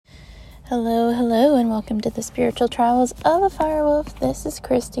Hello, and welcome to the Spiritual Travels of a Firewolf. This is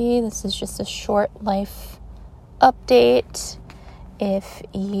Christy. This is just a short life update. If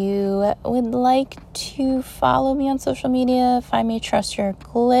you would like to follow me on social media, find me Trust Your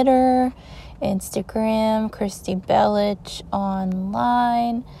Glitter, Instagram, Christy Bellich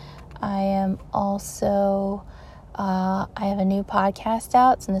online. I am also, I have a new podcast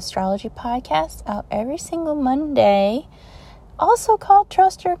out. It's an astrology podcast out every single Monday. Also called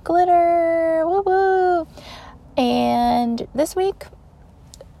Trust Your Glitter. Woo woo. And this week,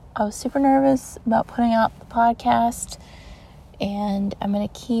 I was super nervous about putting out the podcast. And I'm going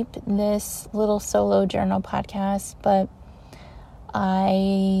to keep this little solo journal podcast. But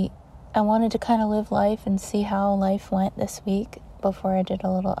I wanted to kind of live life and see how life went this week before I did a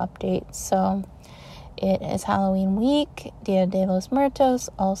little update. So it is Halloween week, Dia de los Muertos,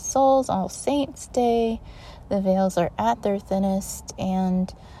 All Souls, All Saints Day. The veils are at their thinnest,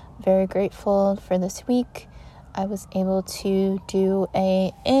 and very grateful for this week. I was able to do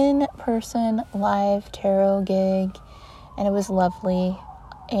a in-person live tarot gig, and it was lovely.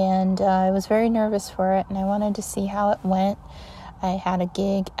 And I was very nervous for it, and I wanted to see how it went. I had a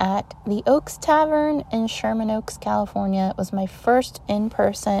gig at the Oaks Tavern in Sherman Oaks, California. It was my first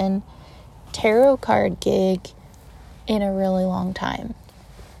in-person tarot card gig in a really long time,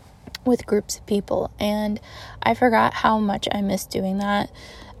 with groups of people, and I forgot how much I miss doing that.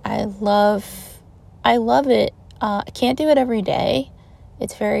 I love it. I can't do it every day.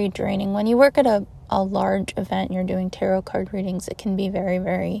 It's very draining. When you work at a large event and you're doing tarot card readings, it can be very,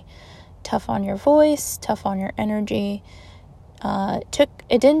 very tough on your voice, tough on your energy. It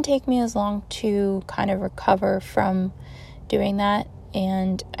didn't take me as long to kind of recover from doing that,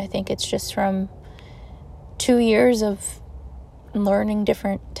 and I think it's just from 2 years of learning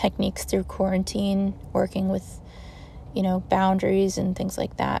different techniques through quarantine, working with, boundaries and things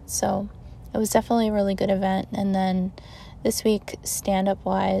like that. So it was definitely a really good event. And then this week, stand-up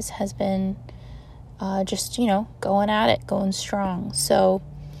wise, has been just, going at it, going strong. So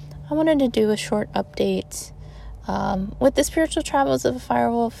I wanted to do a short update. With the Spiritual Travels of a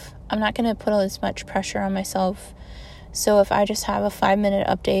Firewolf, I'm not going to put as much pressure on myself. So if I just have a 5-minute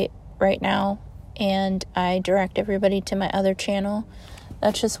update right now, and I direct everybody to my other channel,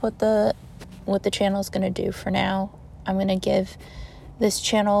 that's just what the channel is going to do for now. I'm going to give this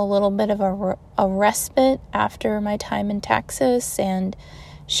channel a little bit of a respite after my time in Texas and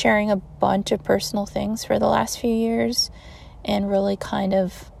sharing a bunch of personal things for the last few years, and really kind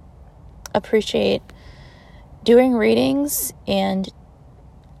of appreciate doing readings. And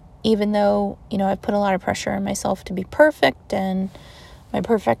even though, I put a lot of pressure on myself to be perfect, and my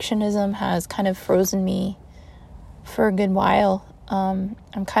perfectionism has kind of frozen me for a good while, I'm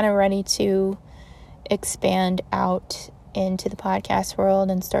kind of ready to expand out into the podcast world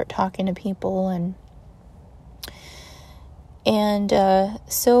and start talking to people. And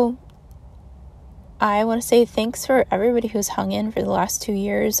so I want to say thanks for everybody who's hung in for the last 2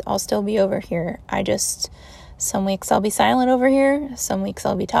 years. I'll still be over here. Some weeks I'll be silent over here. Some weeks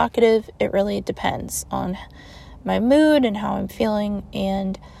I'll be talkative. It really depends on my mood and how I'm feeling,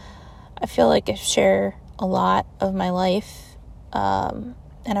 and I feel like I share a lot of my life, and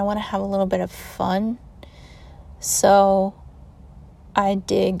I want to have a little bit of fun, so I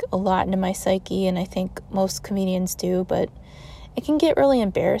dig a lot into my psyche, and I think most comedians do, but it can get really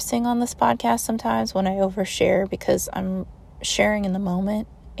embarrassing on this podcast sometimes when I overshare, because I'm sharing in the moment,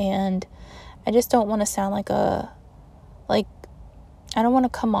 and I just don't want to sound I don't want to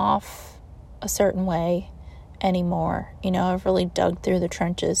come off a certain way anymore. I've really dug through the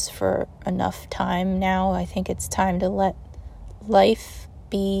trenches for enough time now. I think it's time to let life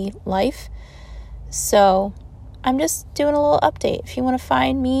be life. So I'm just doing a little update. If you want to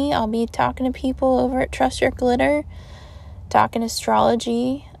find me, I'll be talking to people over at Trust Your Glitter, talking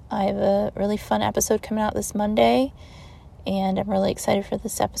astrology. I have a really fun episode coming out this Monday, and I'm really excited for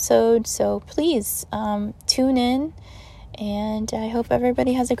this episode. So please tune in, and I hope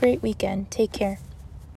everybody has a great weekend. Take care.